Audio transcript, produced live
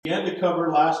began to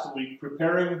cover last week,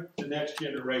 preparing the next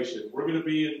generation. We're going to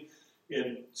be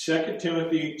in 2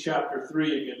 Timothy chapter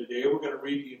 3 again today. We're going to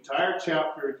read the entire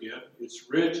chapter again. It's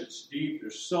rich, it's deep,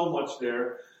 there's so much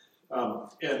there.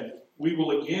 And we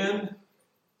will again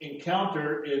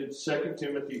encounter in 2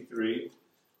 Timothy 3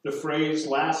 the phrase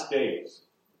last days.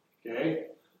 Okay?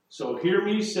 So hear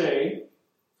me say,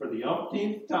 for the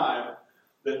umpteenth time,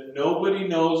 that nobody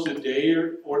knows the day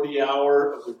or the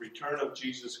hour of the return of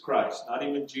Jesus Christ. Not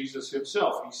even Jesus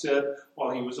himself. He said while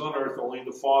he was on earth, only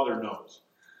the Father knows.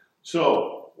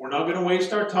 So, we're not going to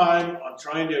waste our time on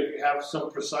trying to have some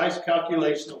precise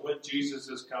calculation of when Jesus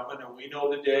is coming, and we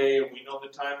know the day, and we know the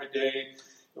time of day,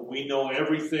 and we know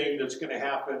everything that's going to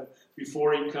happen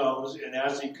before he comes and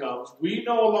as he comes. We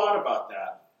know a lot about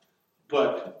that.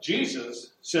 But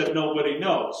Jesus said nobody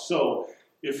knows. So,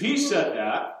 if he said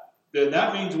that, then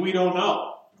that means we don't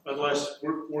know, unless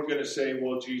we're going to say,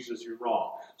 well, Jesus, you're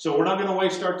wrong. So we're not going to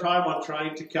waste our time on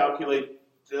trying to calculate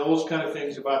those kind of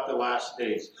things about the last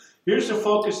days. Here's the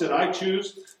focus that I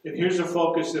choose, and here's the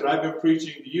focus that I've been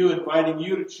preaching to you, inviting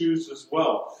you to choose as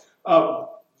well.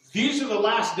 These are the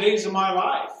last days of my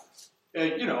life.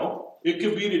 It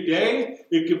could be today,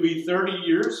 it could be 30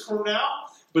 years from now,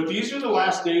 but these are the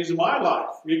last days of my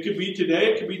life. It could be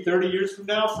today, it could be 30 years from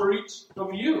now for each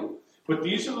of you. But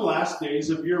these are the last days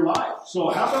of your life.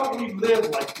 So how about we live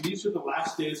like these are the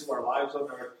last days of our lives on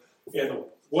earth? And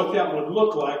what that would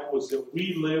look like was that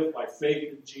we live by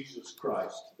faith in Jesus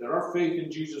Christ. That our faith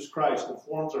in Jesus Christ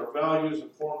informs our values,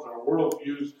 informs our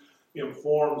worldviews,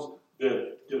 informs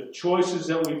the choices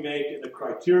that we make and the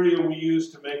criteria we use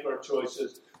to make our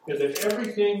choices. And that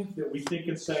everything that we think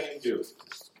and say and do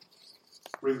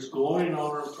brings glory and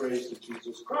honor and praise to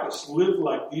Jesus Christ. Live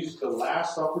like these are the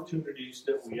last opportunities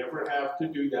that we ever have to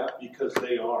do that, because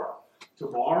they are.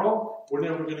 Tomorrow, we're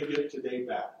never going to get today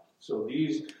back. So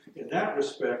these, in that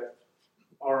respect,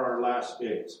 are our last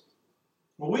days.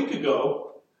 A week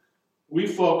ago, we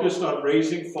focused on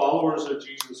raising followers of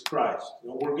Jesus Christ.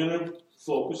 And we're going to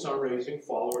focus on raising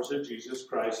followers of Jesus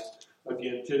Christ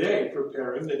again today,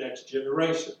 preparing the next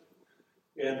generation.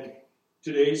 And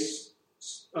today's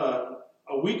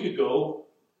a week ago,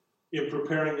 in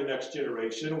preparing the next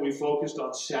generation, we focused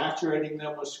on saturating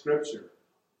them with Scripture.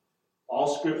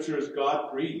 All Scripture is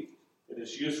God-breathed and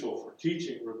is useful for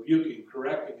teaching, rebuking,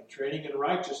 correcting, and training in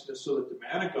righteousness, so that the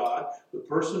man of God, the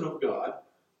person of God,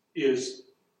 is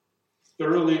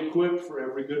thoroughly equipped for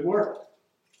every good work.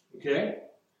 Okay?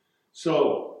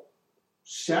 So,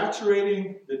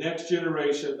 saturating the next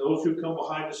generation, those who come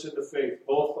behind us in the faith,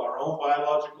 both our own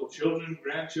biological children,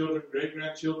 grandchildren,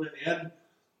 great-grandchildren,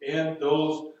 and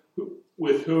those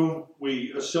with whom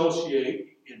we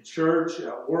associate in church,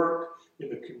 at work, in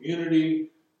the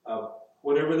community,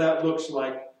 whatever that looks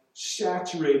like,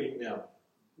 saturating them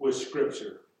with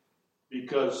Scripture.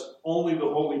 Because only the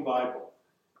Holy Bible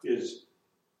is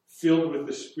filled with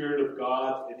the Spirit of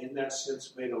God and in that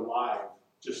sense made alive,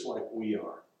 just like we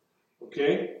are.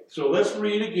 Okay? So let's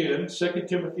read again 2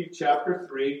 Timothy chapter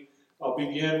 3. I'll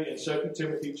begin in 2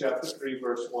 Timothy chapter 3,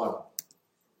 verse 1.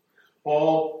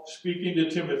 Paul speaking to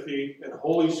Timothy and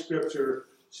Holy Scripture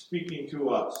speaking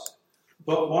to us.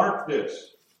 But mark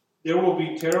this, there will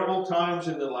be terrible times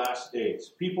in the last days.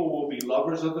 People will be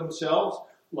lovers of themselves,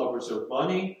 lovers of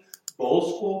money,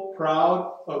 boastful,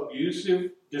 proud,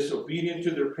 abusive, disobedient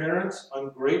to their parents,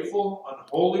 ungrateful,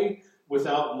 unholy,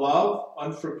 without love,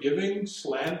 unforgiving,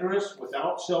 slanderous,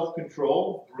 without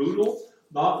self-control, brutal,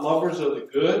 not lovers of the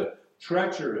good,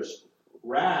 treacherous,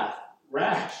 rash,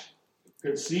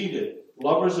 conceited,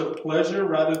 lovers of pleasure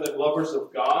rather than lovers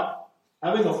of God,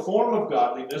 having a form of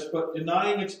godliness but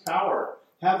denying its power,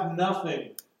 have nothing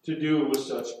to do with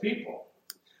such people.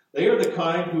 They are the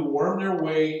kind who worm their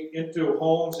way into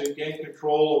homes and gain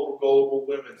control over gullible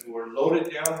women, who are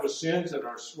loaded down with sins and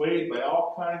are swayed by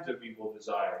all kinds of evil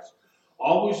desires,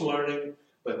 always learning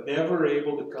but never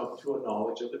able to come to a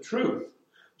knowledge of the truth.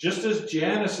 Just as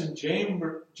Jannes and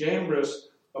Jambres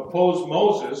opposed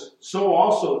Moses, so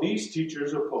also these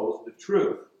teachers oppose the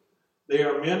truth. They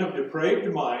are men of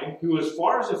depraved mind who, as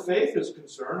far as the faith is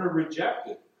concerned, are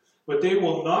rejected. But they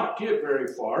will not get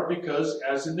very far because,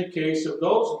 as in the case of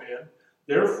those men,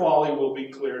 their folly will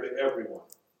be clear to everyone.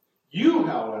 You,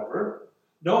 however,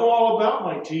 know all about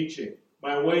my teaching,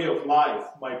 my way of life,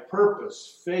 my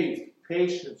purpose, faith,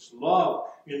 patience, love,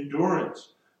 endurance,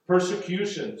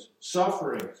 persecutions,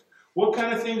 sufferings. What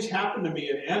kind of things happened to me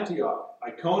in Antioch,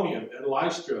 Iconium, and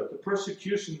Lystra, the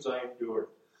persecutions I endured?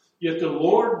 Yet the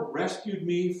Lord rescued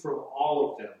me from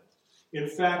all of them. In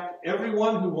fact,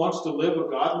 everyone who wants to live a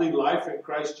godly life in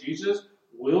Christ Jesus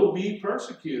will be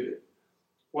persecuted.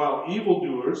 while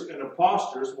evildoers and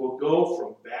impostors will go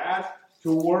from bad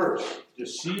to worse,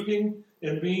 deceiving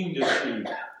and being deceived.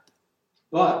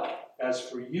 But as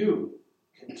for you,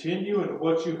 continue in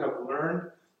what you have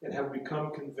learned and have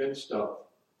become convinced of,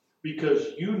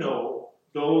 because you know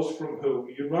those from whom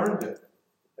you learned it,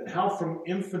 and how from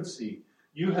infancy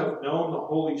you have known the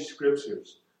Holy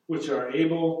Scriptures, which are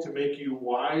able to make you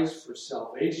wise for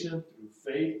salvation through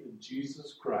faith in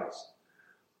Jesus Christ.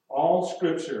 All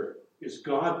Scripture is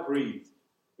God-breathed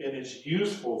and is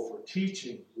useful for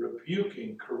teaching,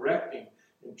 rebuking, correcting,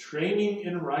 and training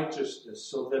in righteousness,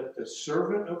 so that the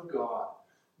servant of God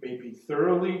may be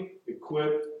thoroughly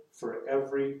equipped for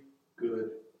every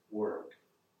good work.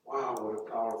 Wow, what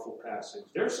a powerful passage.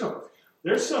 There's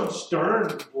some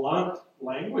stern, blunt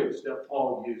language that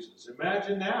Paul uses.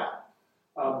 Imagine that.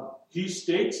 He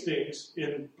states things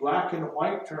in black and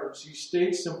white terms. He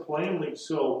states them plainly,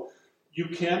 so you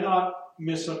cannot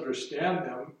misunderstand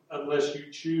them unless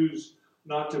you choose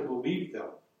not to believe them.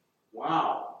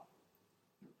 Wow.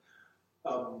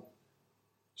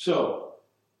 So,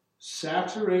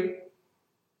 saturate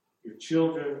your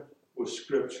children with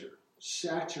Scripture.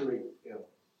 Saturate them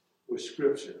with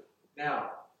Scripture.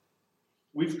 Now,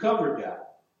 we've covered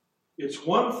that. It's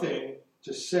one thing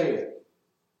to say it,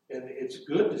 and it's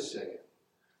good to say it,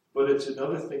 but it's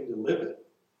another thing to live it.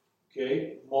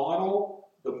 Okay? Model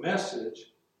the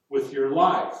message with your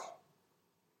life.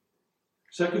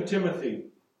 2 Timothy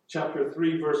chapter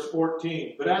 3, verse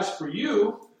 14. But as for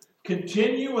you,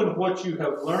 continue in what you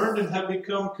have learned and have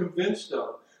become convinced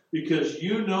of, because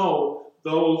you know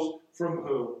those from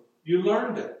whom you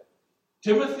learned it.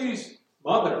 Timothy's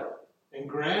mother and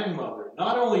grandmother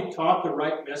not only taught the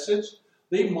right message,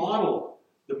 they modeled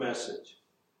the message.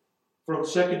 From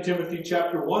 2 Timothy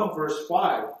chapter 1, verse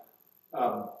 5,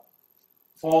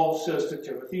 Paul says to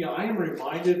Timothy, I am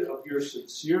reminded of your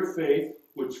sincere faith,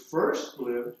 which first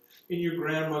lived in your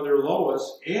grandmother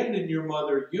Lois and in your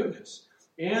mother Eunice,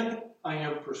 and I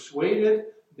am persuaded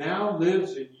now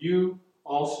lives in you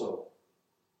also.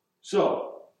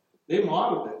 So, they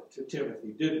modeled it to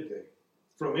Timothy, didn't they?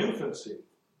 From infancy.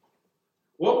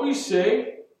 What we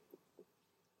say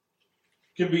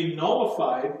can be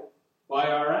nullified by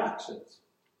our actions.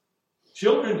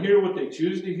 Children hear what they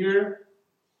choose to hear,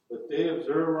 but they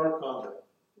observe our conduct,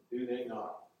 do they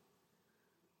not?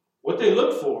 What they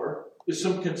look for is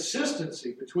some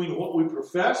consistency between what we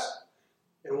profess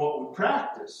and what we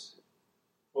practice,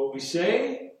 what we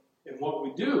say and what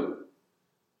we do,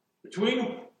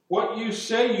 between what you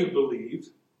say you believe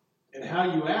and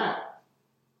how you act.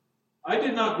 I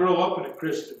did not grow up in a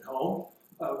Christian home.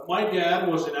 My dad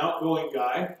was an outgoing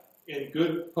guy and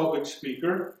good public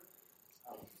speaker.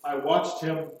 I watched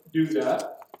him do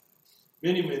that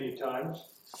many, many times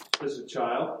as a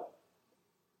child.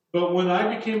 But when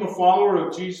I became a follower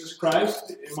of Jesus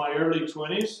Christ in my early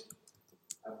 20s,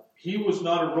 he was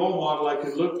not a role model I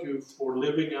could look to for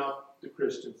living out the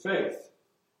Christian faith.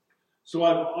 So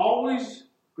I've always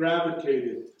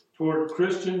gravitated toward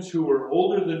Christians who were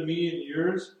older than me in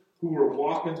years, who were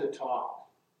walking the talk.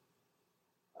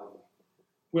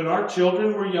 When our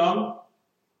children were young,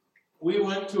 we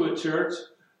went to a church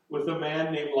with a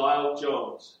man named Lyle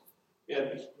Jones.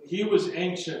 And he was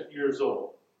ancient years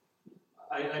old.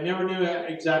 I never knew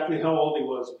exactly how old he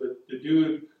was, but the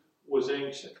dude was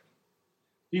ancient.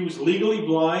 He was legally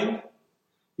blind.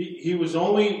 He was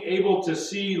only able to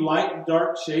see light and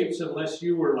dark shapes unless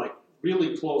you were like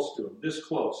really close to him, this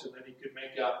close, and then he could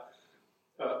make out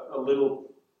a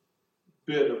little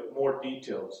bit of more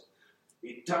details.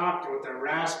 He talked with a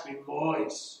raspy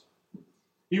voice.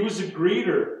 He was a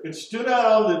greeter and stood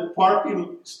out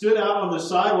on the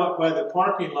sidewalk by the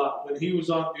parking lot when he was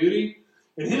on duty,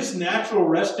 and his natural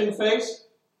resting face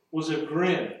was a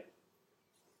grin.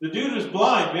 The dude was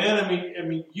blind, man. I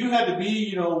mean, you had to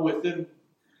be, within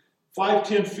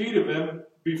 5-10 feet of him.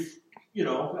 He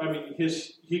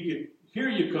could hear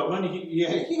you coming. He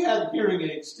had hearing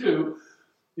aids too.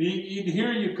 He'd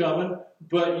hear you coming,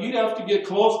 but you'd have to get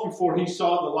close before he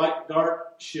saw the light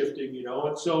dark shifting,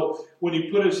 And so when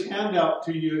he put his hand out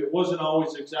to you, it wasn't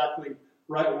always exactly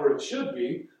right where it should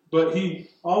be, but he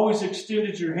always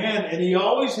extended your hand, and he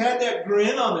always had that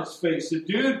grin on his face. The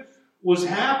dude was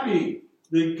happy.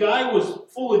 The guy was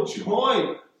full of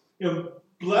joy and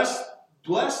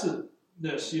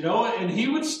blessedness, and he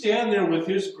would stand there with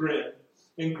his grin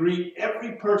and greet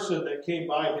every person that came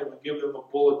by him and give them a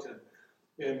bulletin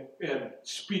and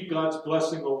speak God's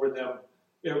blessing over them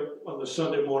on the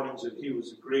Sunday mornings that he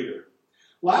was a greeter.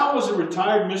 Lyle was a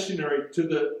retired missionary to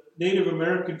the Native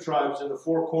American tribes in the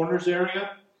Four Corners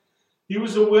area. He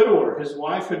was a widower. His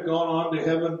wife had gone on to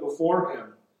heaven before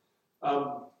him.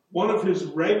 one of his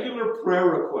regular prayer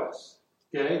requests.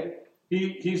 Okay,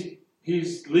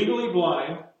 he's legally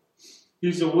blind.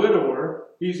 He's a widower.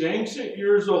 He's ancient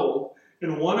years old.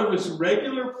 And one of his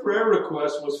regular prayer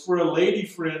requests was for a lady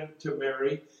friend to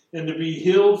marry and to be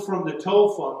healed from the toe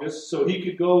fungus so he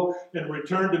could go and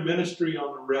return to ministry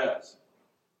on the res.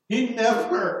 He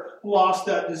never lost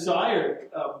that desire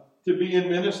to be in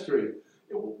ministry.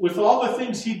 With all the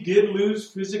things he did lose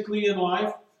physically in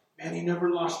life, man, he never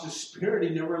lost his spirit.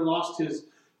 He never lost his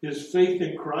faith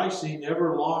in Christ. He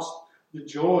never lost the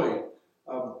joy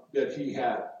that he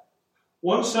had.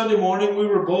 One Sunday morning, we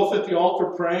were both at the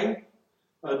altar praying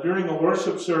during a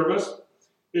worship service.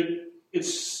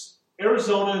 It's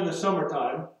Arizona in the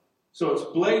summertime, so it's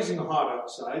blazing hot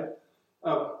outside.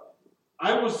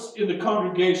 I was in the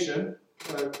congregation,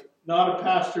 not a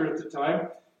pastor at the time,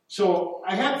 so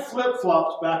I had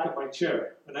flip-flops back in my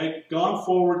chair, and I'd gone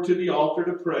forward to the altar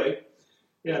to pray,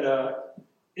 and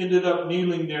ended up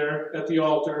kneeling there at the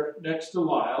altar next to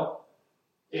Lyle,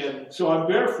 and so I'm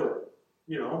barefoot.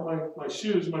 You know, my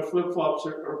shoes, my flip-flops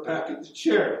are back at the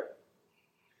chair.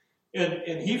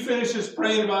 And he finishes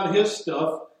praying about his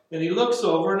stuff, and he looks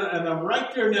over, and I'm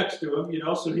right there next to him, you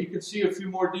know, so he could see a few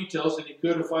more details than he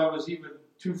could if I was even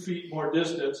 2 feet more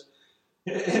distance.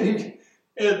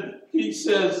 And he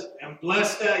says, "And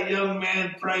bless that young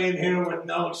man praying here with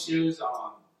no shoes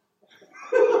on."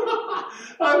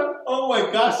 Oh my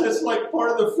gosh, that's like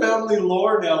part of the family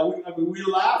lore now. We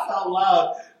laugh out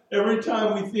loud every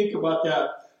time we think about that.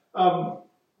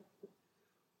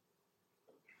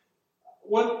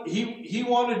 He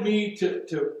wanted me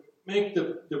to make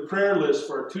the prayer list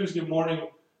for a Tuesday morning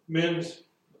men's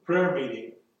prayer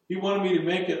meeting. He wanted me to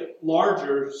make it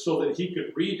larger so that he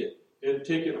could read it and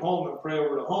take it home and pray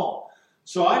over at home.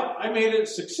 So I made it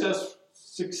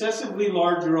successively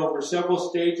larger over several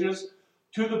stages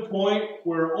to the point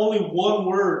where only one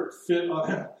word fit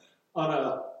on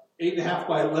a 8.5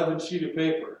 by 11 sheet of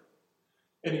paper.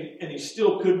 And he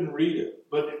still couldn't read it.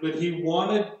 But he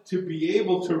wanted to be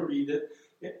able to read it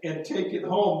and take it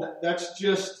home. That's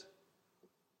just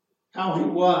how he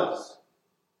was.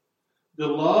 The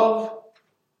love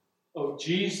of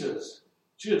Jesus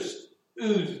just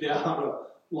oozed out of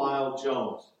Lyle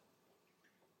Jones.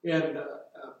 And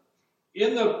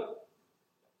in the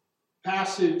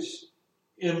passage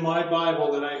in my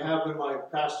Bible that I have in my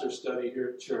pastor study here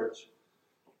at church,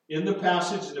 in the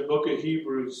passage in the book of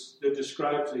Hebrews that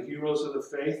describes the heroes of the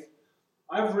faith,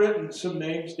 I've written some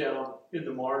names down in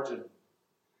the margin.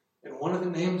 And one of the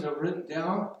names I've written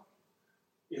down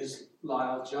is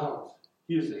Lyle Jones.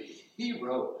 He is a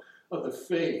hero of the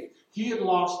faith. He had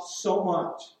lost so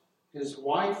much. His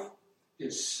wife,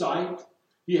 his sight,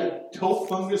 he had toe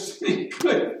fungus he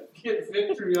couldn't get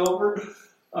victory over.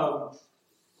 But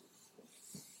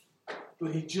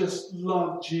he just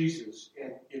loved Jesus,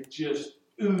 and it just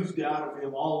oozed out of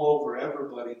him all over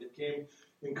everybody that came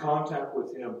in contact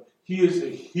with him. He is a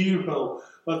hero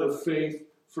of the faith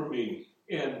for me.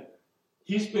 And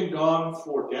he's been gone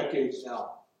for decades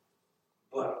now.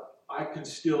 But I can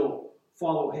still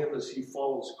follow him as he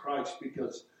follows Christ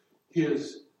because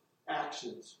his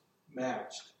actions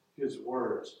matched his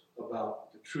words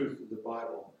about the truth of the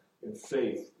Bible and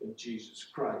faith in Jesus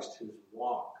Christ. His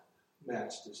walk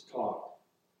matched his talk.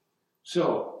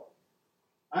 So,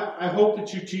 I hope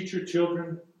that you teach your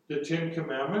children the 10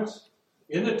 Commandments.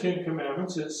 In the 10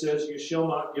 Commandments, it says, "You shall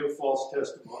not give false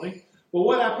testimony." Well,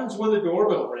 what happens when the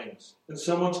doorbell rings and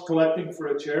someone's collecting for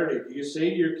a charity? Do you say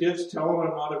to your kids, "Tell them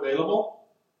I'm not available"?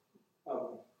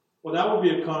 Well, that would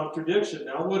be a contradiction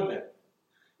now, wouldn't it?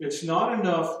 It's not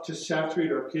enough to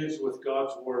saturate our kids with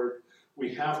God's Word.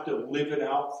 We have to live it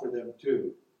out for them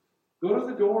too. Go to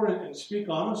the door and speak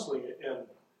honestly and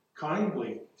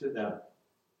kindly to them.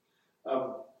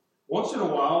 Once in a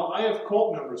while, I have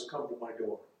cult members come to my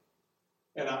door.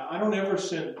 And I don't ever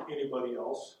send anybody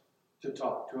else to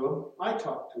talk to them. I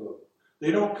talk to them.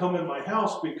 They don't come in my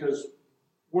house because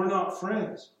we're not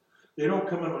friends. They don't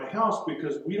come in my house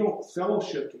because we don't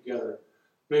fellowship together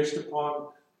based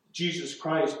upon Jesus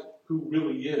Christ, who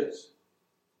really is.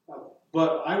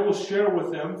 But I will share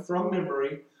with them from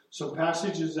memory some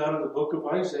passages out of the book of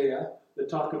Isaiah that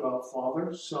talk about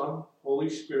Father, Son, Holy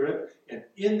Spirit. And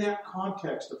in that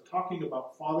context of talking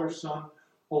about Father, Son,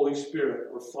 Holy Spirit,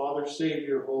 or Father,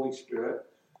 Savior, Holy Spirit,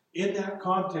 in that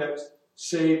context,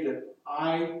 say that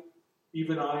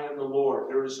even I am the Lord.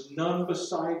 There is none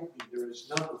beside me. There is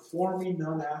none before me,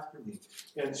 none after me.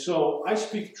 And so I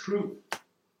speak truth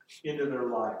into their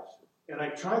lives. And I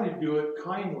try to do it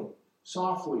kindly,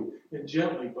 softly, and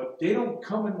gently. But they don't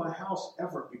come in my house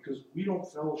ever because we don't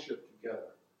fellowship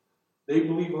together. They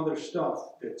believe other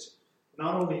stuff that's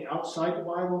not only outside the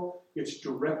Bible, it's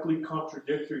directly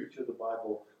contradictory to the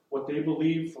Bible. What they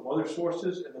believe from other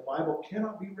sources and the Bible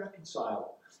cannot be reconciled.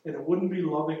 And it wouldn't be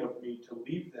loving of me to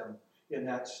leave them in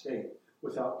that state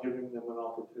without giving them an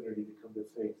opportunity to come to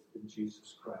faith in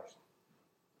Jesus Christ.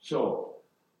 So,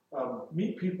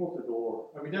 meet people at the door.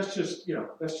 I mean, that's just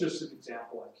an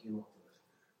example I came up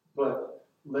with. But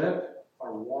let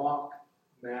our walk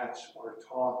match our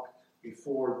talk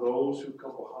before those who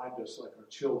come behind us, like our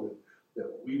children,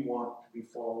 that we want to be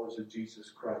followers of Jesus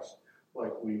Christ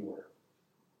like we were.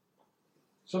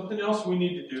 Something else we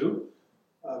need to do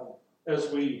as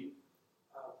we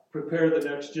prepare the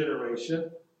next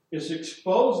generation is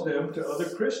expose them to other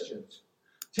Christians.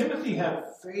 Timothy had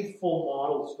faithful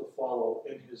models to follow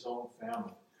in his own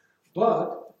family.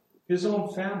 But his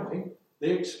own family,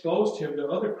 they exposed him to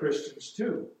other Christians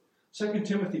too. 2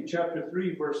 Timothy chapter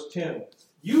 3, verse 10.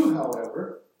 You,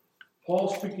 however,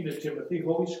 Paul speaking to Timothy,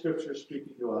 Holy Scripture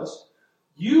speaking to us,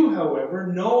 you, however,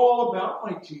 know all about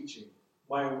my teaching,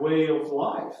 my way of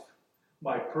life,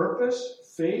 my purpose,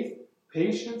 faith,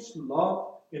 patience,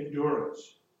 love,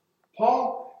 endurance.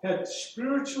 Paul had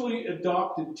spiritually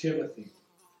adopted Timothy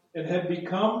and had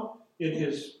become, in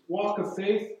his walk of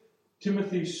faith,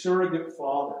 Timothy's surrogate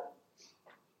father.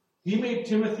 He made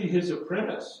Timothy his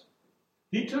apprentice.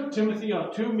 He took Timothy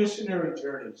on 2 missionary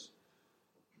journeys.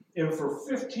 And for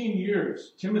 15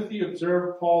 years, Timothy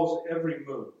observed Paul's every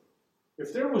move.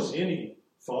 If there was any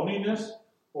phoniness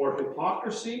or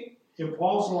hypocrisy in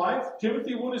Paul's life,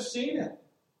 Timothy would have seen it.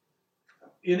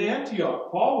 In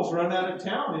Antioch, Paul was run out of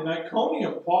town. In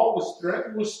Iconium, Paul was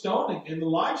threatened with stoning. In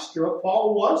Lystra,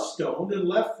 Paul was stoned and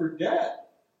left for dead.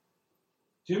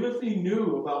 Timothy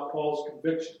knew about Paul's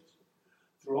convictions.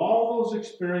 Through all those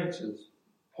experiences,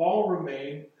 Paul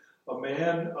remained a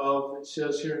man of, it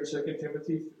says here in 2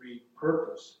 Timothy 3,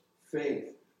 purpose,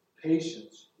 faith,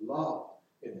 patience, love,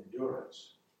 and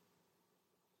endurance.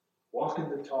 Walking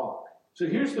the talk. So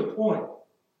here's the point.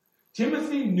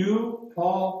 Timothy knew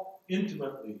Paul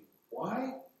intimately.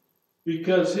 Why?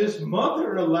 Because his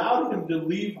mother allowed him to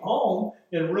leave home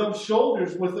and rub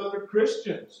shoulders with other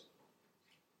Christians.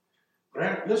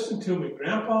 Listen to me,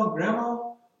 Grandpa and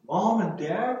Grandma, Mom and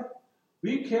Dad,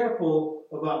 be careful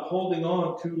about holding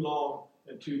on too long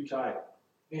and too tight.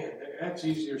 Man, that's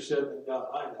easier said than done,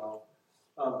 I know.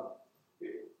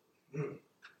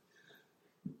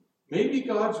 Maybe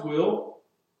God's will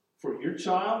for your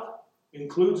child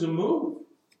includes a move.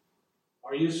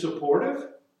 Are you supportive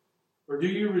or do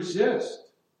you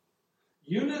resist?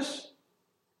 Eunice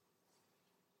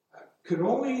could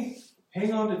only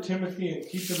hang on to Timothy and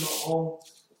keep him at home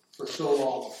for so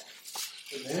long.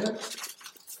 And then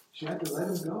she had to let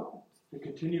him go to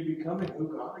continue becoming who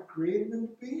God had created him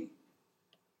to be.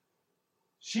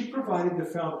 She provided the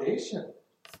foundation.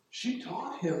 She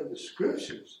taught him the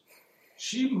scriptures.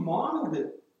 She modeled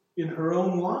it in her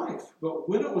own life. But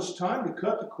when it was time to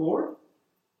cut the cord,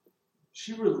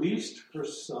 she released her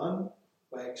son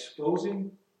by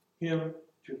exposing him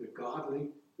to the godly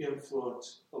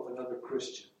influence of another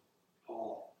Christian,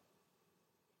 Paul.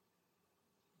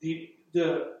 The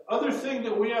other thing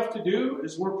that we have to do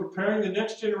as we're preparing the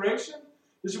next generation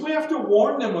is we have to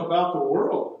warn them about the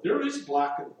world. There is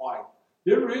black and white.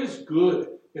 There is good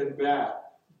and bad.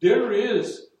 There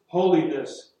is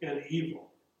holiness and evil.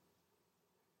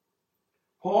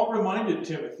 Paul reminded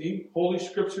Timothy, Holy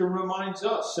Scripture reminds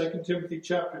us, 2 Timothy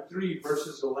chapter 3,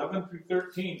 verses 11 through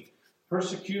 13,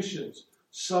 persecutions,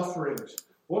 sufferings.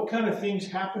 What kind of things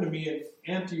happened to me in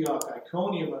Antioch,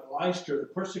 Iconium, and Lystra, the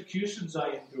persecutions I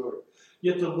endured.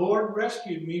 Yet the Lord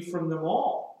rescued me from them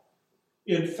all.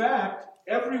 In fact,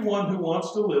 everyone who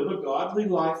wants to live a godly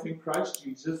life in Christ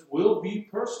Jesus will be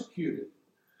persecuted,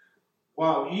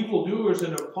 while evildoers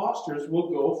and impostors will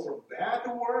go from bad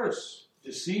to worse,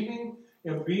 deceiving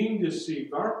and being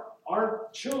deceived. Our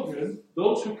children,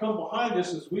 those who come behind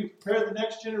us as we prepare the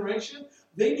next generation,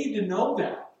 they need to know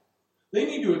that. They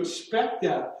need to expect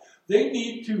that. They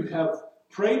need to have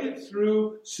prayed it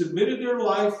through, submitted their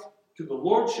life to the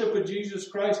Lordship of Jesus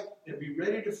Christ, and be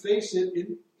ready to face it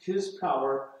in His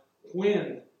power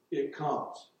when it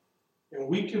comes. And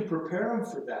we can prepare them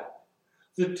for that.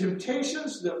 The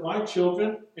temptations that my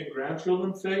children and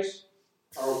grandchildren face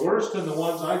are worse than the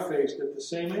ones I faced at the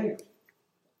same age.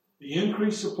 The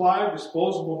increased supply of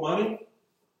disposable money,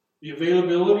 the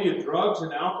availability of drugs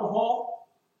and alcohol,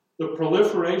 the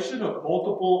proliferation of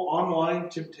multiple online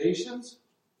temptations,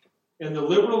 and the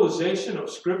liberalization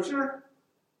of Scripture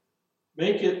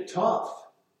make it tough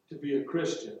to be a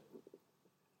Christian.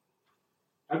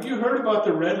 Have you heard about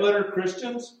the red letter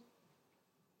Christians?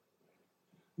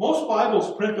 Most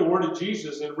Bibles print the word of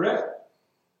Jesus in red.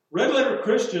 Red letter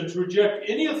Christians reject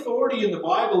any authority in the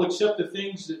Bible except the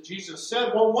things that Jesus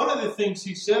said. Well, one of the things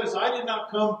he said is, I did not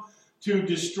come to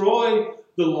destroy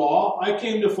the law. I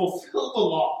came to fulfill the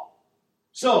law.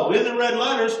 So, in the red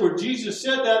letters where Jesus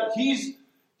said that,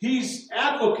 he's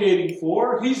advocating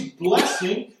for, he's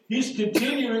blessing, he's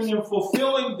continuing and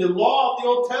fulfilling the law of the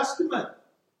Old Testament.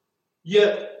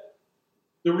 Yet,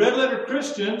 the red letter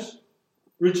Christians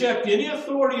reject any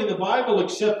authority in the Bible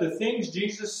except the things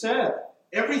Jesus said.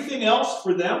 Everything else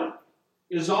for them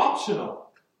is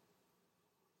optional.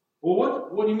 Well,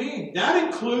 what do you mean? That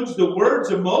includes the words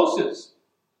of Moses,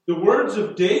 the words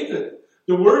of David,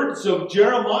 the words of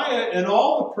Jeremiah and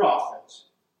all the prophets.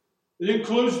 It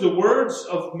includes the words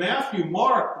of Matthew,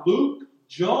 Mark, Luke,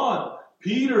 John,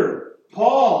 Peter,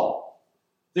 Paul.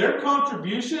 Their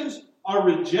contributions are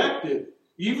rejected,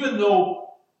 even though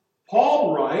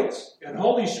Paul writes, and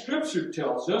Holy Scripture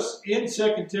tells us in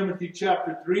 2 Timothy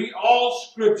chapter 3, all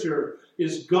Scripture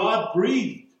is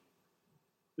God-breathed.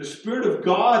 The Spirit of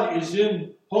God is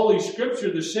in Holy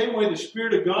Scripture the same way the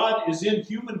Spirit of God is in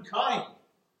humankind,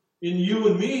 in you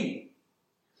and me.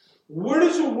 Where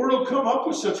does the world come up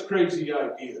with such crazy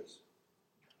ideas?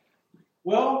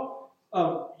 Well,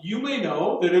 you may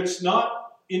know that it's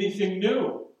not anything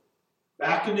new.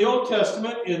 Back in the Old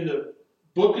Testament, in the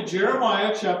book of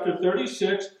Jeremiah, chapter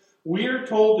 36, we are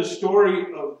told the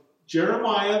story of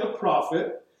Jeremiah the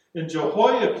prophet and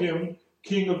Jehoiakim,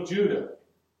 king of Judah.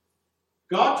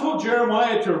 God told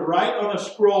Jeremiah to write on a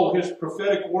scroll his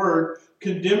prophetic word,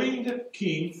 condemning the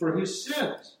king for his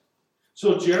sins.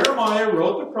 So Jeremiah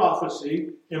wrote the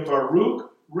prophecy, and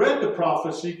Baruch read the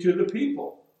prophecy to the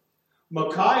people.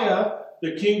 Micaiah,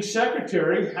 the king's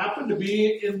secretary, happened to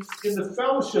be in the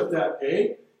fellowship that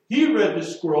day. He read the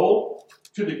scroll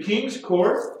to the king's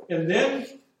court, and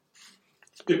then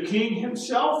the king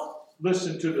himself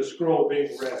listened to the scroll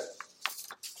being read.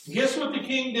 Guess what the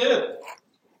king did?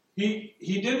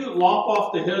 He didn't lop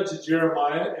off the heads of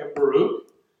Jeremiah and Baruch,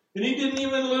 and he didn't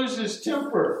even lose his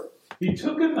temper. He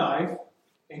took a knife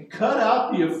and cut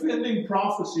out the offending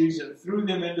prophecies and threw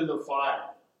them into the fire.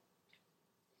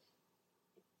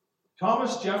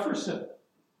 Thomas Jefferson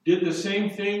did the same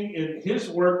thing in his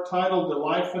work titled The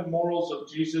Life and Morals of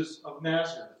Jesus of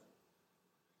Nazareth.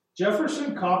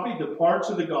 Jefferson copied the parts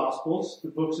of the Gospels, the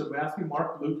books of Matthew,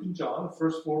 Mark, Luke, and John, the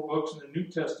first 4 books in the New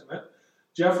Testament.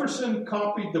 Jefferson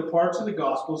copied the parts of the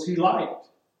Gospels he liked.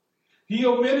 He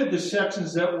omitted the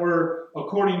sections that were,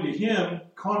 according to him,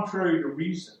 contrary to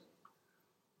reason.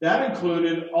 That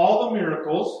included all the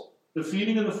miracles, the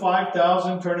feeding of the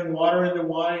 5,000, turning water into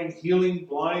wine, healing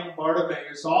blind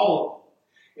Bartimaeus, all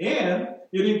of them. And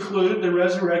it included the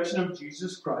resurrection of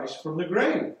Jesus Christ from the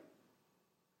grave.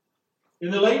 In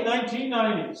the late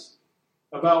 1990s,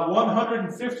 about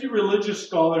 150 religious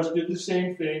scholars did the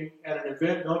same thing at an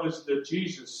event known as the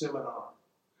Jesus Seminar.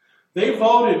 They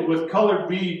voted with colored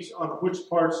beads on which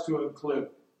parts to include.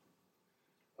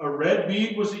 A red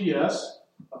bead was a yes,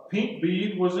 a pink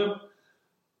bead was a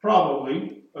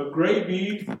probably, a gray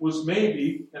bead was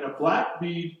maybe, and a black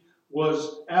bead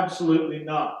was absolutely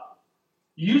not.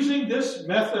 Using this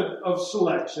method of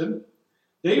selection,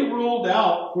 they ruled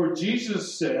out where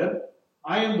Jesus said,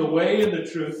 I am the way and the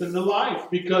truth and the life,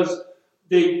 because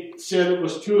they said it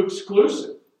was too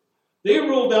exclusive. They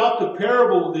ruled out the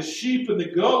parable of the sheep and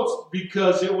the goats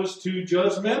because it was too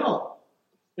judgmental.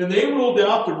 And they ruled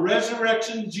out the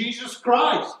resurrection of Jesus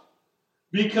Christ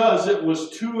because it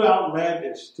was too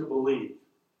outlandish to believe.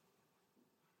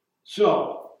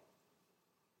 So,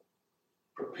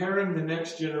 preparing the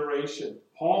next generation,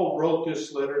 Paul wrote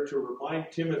this letter to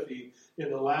remind Timothy in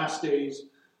the last days,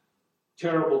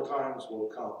 terrible times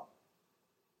will come.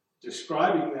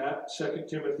 Describing that, 2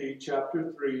 Timothy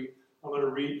chapter 3, I'm going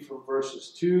to read from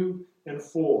verses 2 and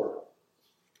 4.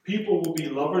 People will be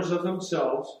lovers of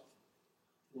themselves,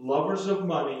 lovers of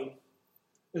money,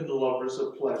 and lovers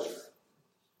of pleasure.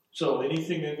 So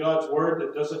anything in God's word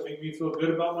that doesn't make me feel good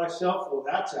about myself, well,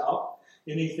 that's out.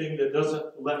 Anything that doesn't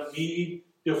let me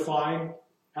define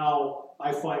how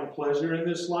I find pleasure in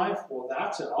this life, well,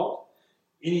 that's out.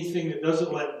 Anything that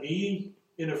doesn't let me,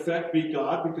 in effect, be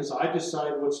God, because I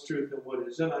decide what's truth and what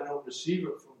isn't, I don't receive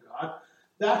it from God,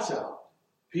 that's out.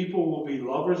 People will be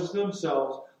lovers of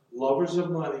themselves, lovers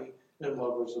of money, and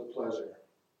lovers of pleasure.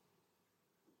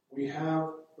 We have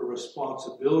a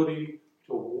responsibility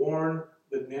to warn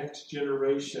the next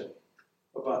generation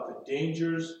about the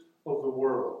dangers of the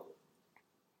world.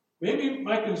 Maybe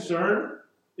my concern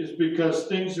is because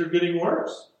things are getting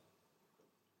worse.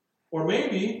 Or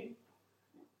maybe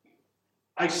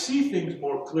I see things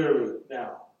more clearly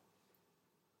now.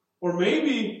 Or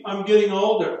maybe I'm getting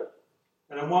older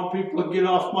and I want people to get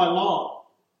off my lawn.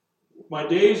 My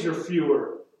days are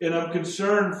fewer, and I'm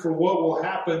concerned for what will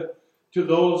happen to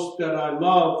those that I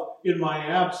love in my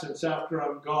absence after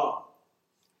I'm gone.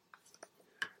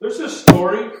 There's a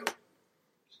story,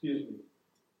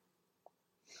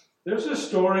 There's a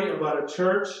story about a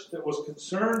church that was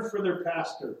concerned for their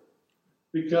pastor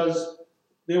because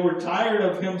they were tired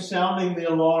of him sounding the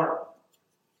alarm.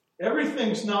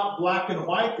 Everything's not black and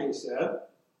white, they said.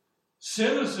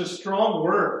 Sin is a strong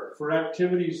word for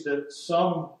activities that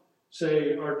some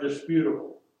say are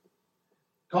disputable.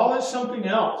 Call it something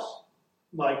else,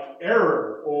 like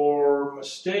error or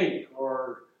mistake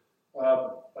or a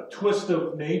twist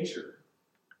of nature.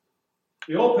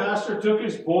 The old pastor took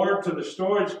his board to the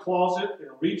storage closet and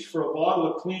reached for a bottle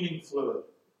of cleaning fluid.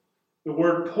 The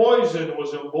word poison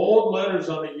was in bold letters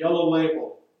on the yellow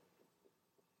label.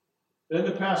 Then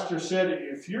the pastor said,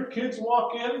 if your kids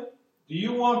walk in, do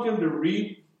you want them to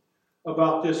read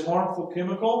about this harmful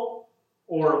chemical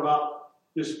or about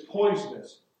this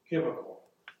poisonous chemical?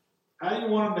 How do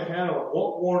you want them to handle it?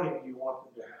 What warning do you want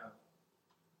them to have?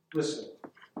 Listen,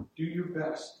 do your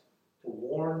best to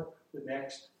warn the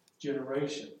next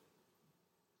generation.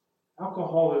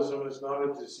 Alcoholism is not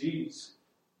a disease.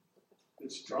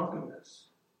 It's drunkenness.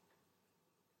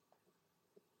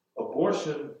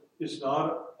 Abortion is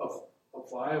not a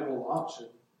viable option.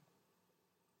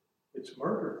 It's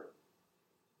murder.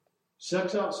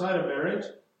 Sex outside of marriage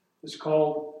is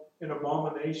called an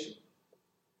abomination.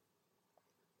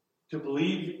 To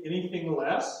believe anything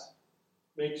less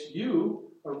makes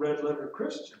you a red-letter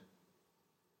Christian.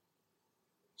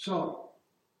 So,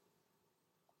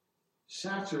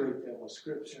 saturate them with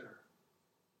Scripture.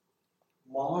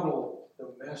 Model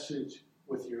the message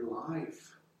with your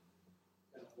life.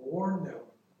 And warn them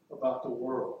about the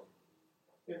world.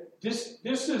 This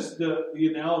is the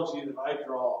analogy that I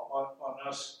draw on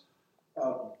us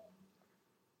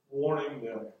warning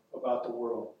them about the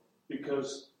world.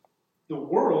 Because the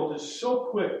world is so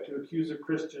quick to accuse a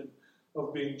Christian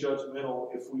of being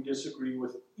judgmental if we disagree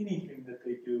with anything that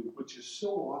they do, which is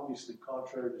so obviously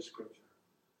contrary to Scripture.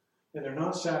 And they're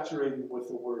not saturated with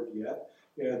the Word yet,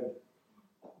 and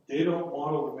they don't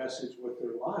model the message with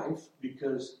their life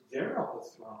because they're on the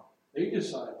throne. They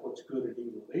decide what's good and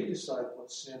evil. They decide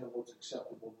what's sin and what's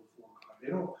acceptable before God. They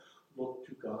don't look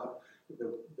to God,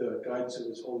 the guidance of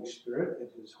His Holy Spirit and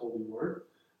His Holy Word.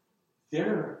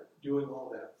 They're doing all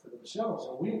that for themselves.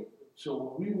 So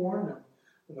when we warn them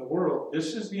in the world,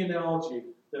 this is the analogy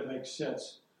that makes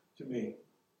sense to me.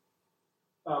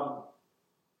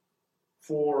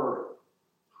 For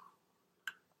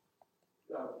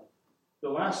the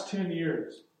last 10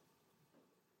 years,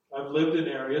 I've lived in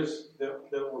areas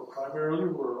that were primarily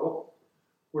rural,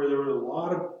 where there were a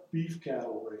lot of beef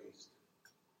cattle raised.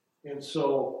 And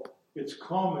so it's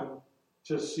common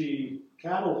to see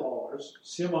cattle haulers,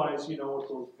 semis, with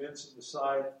those vents in the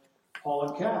side,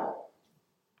 hauling cattle.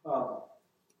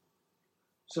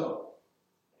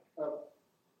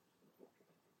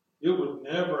 It would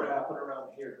never happen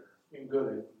around here in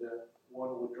Gooding that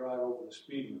one would drive over the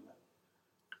speed limit.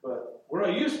 But where I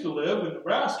used to live in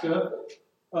Nebraska,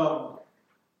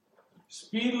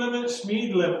 speed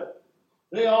limit.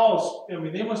 They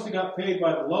must have got paid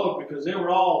by the load because they were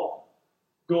all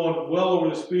going well over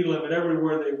the speed limit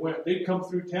everywhere they went. They'd come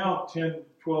through town 10,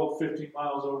 12, 15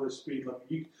 miles over the speed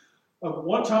limit.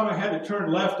 One time I had to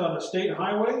turn left on the state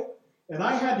highway, and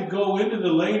I had to go into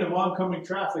the lane of oncoming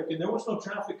traffic, and there was no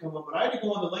traffic coming, but I had to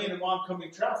go in the lane of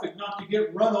oncoming traffic not to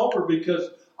get run over because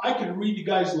I could read the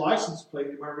guy's license plate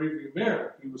in my rearview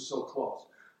mirror. He was so close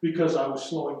because I was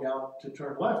slowing down to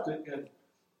turn left, and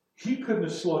he couldn't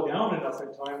have slowed down enough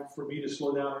in time for me to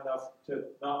slow down enough to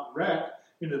not wreck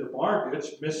into the bar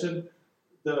ditch, missing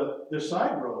the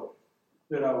side road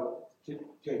that I was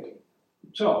taking.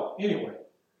 So, anyway,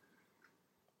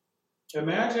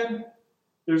 imagine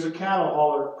there's a cattle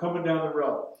hauler coming down the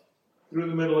road through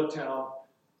the middle of town,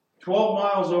 12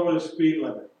 miles over the speed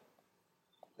limit.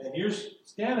 And you're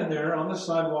standing there on the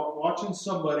sidewalk watching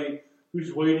somebody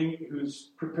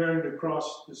who's preparing to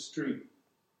cross the street.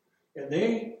 And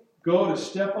they go to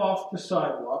step off the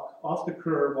sidewalk, off the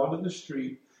curb, onto the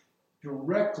street,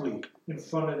 directly in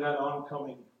front of that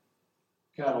oncoming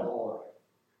cattle hauler.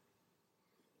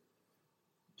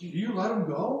 Do you let them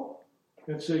go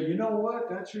and say, you know what,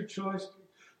 that's your choice.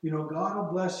 God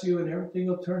will bless you and everything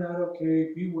will turn out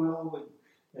okay. Be well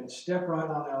and step right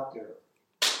on out there.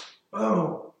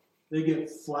 Boom. They get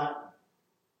flattened,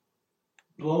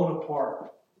 blown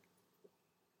apart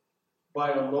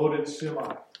by a loaded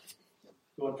semi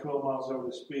going 12 miles over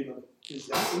the speed limit. Is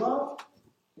that love?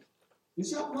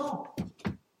 Is that love?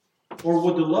 Or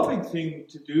would the loving thing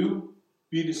to do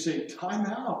be to say, time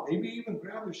out. Maybe even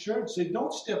grab their shirt and say,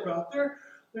 don't step out there.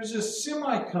 There's a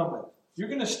semi coming. You're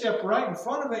going to step right in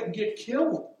front of it and get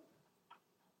killed.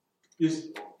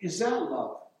 Is that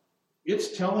love?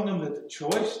 It's telling them that the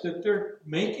choice that they're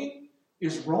making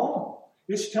is wrong.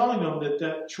 It's telling them that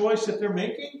that choice that they're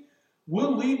making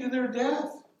will lead to their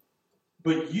death.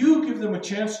 But you give them a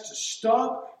chance to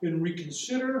stop and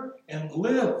reconsider and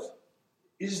live.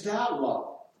 Is that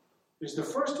love? Is the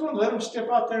first one, let them step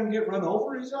out there and get run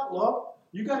over? Is that love?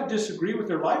 You got to disagree with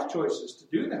their life choices to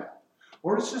do that.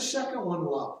 Or is the second one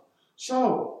love?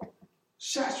 So,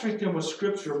 saturate them with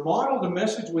Scripture. Model the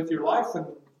message with your life and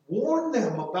warn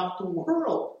them about the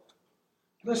world.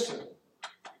 Listen,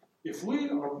 if we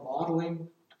are modeling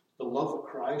the love of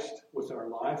Christ with our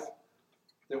life,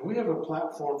 then we have a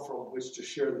platform from which to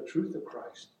share the truth of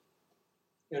Christ.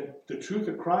 And the truth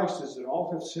of Christ is that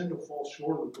all have sinned and fall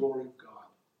short of the glory of God.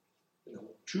 And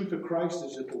the truth of Christ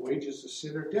is that the wages of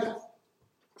sin are death.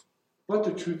 But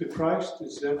the truth of Christ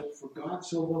is that for God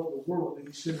so loved the world that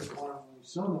he sent his one and only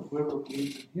Son, and whoever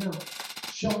believes in him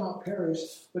shall not perish,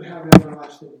 but have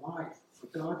everlasting life. For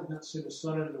God did not send his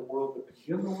Son into the world to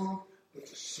condemn the world, but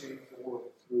to save the world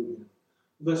through him.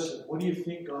 Listen, what do you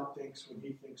think God thinks when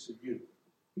he thinks of you?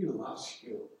 He loves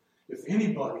you. If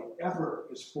anybody ever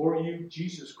is for you,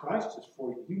 Jesus Christ is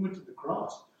for you. He went to the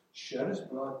cross, shed his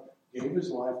blood, gave his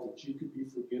life that you could be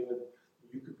forgiven,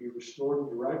 you could be restored in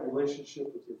the right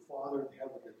relationship with your Father in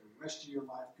heaven, that the rest of your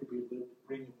life could be lived to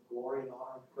bring him glory and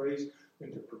honor and praise,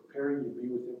 and to prepare you to be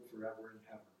with him forever in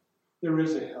heaven. There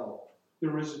is a hell.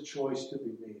 There is a choice to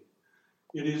be made.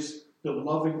 It is the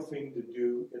loving thing to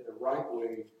do in the right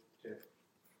way to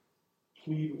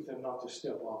plead with them not to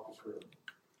step off the curb,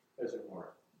 as it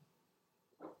were.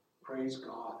 Praise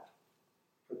God,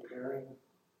 preparing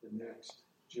the next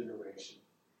generation.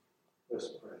 Let's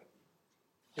pray.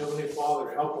 Heavenly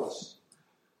Father, help us.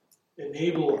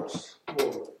 Enable us,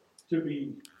 Lord, to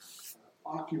be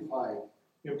occupied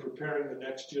in preparing the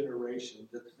next generation,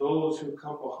 that those who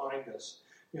come behind us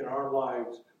in our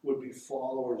lives would be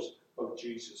followers of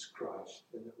Jesus Christ,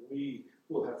 and that we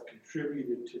will have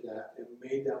contributed to that and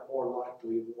made that more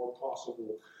likely and more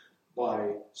possible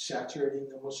by saturating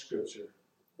them with Scripture,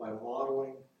 by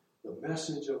modeling the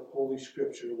message of Holy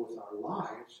Scripture with our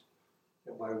lives,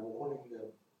 and by warning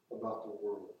them about the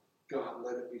world. God,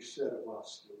 let it be said of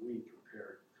us that we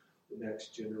prepare the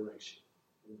next generation.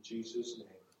 In Jesus'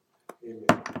 name,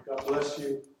 amen. God bless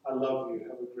you. I love you.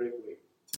 Have a great week.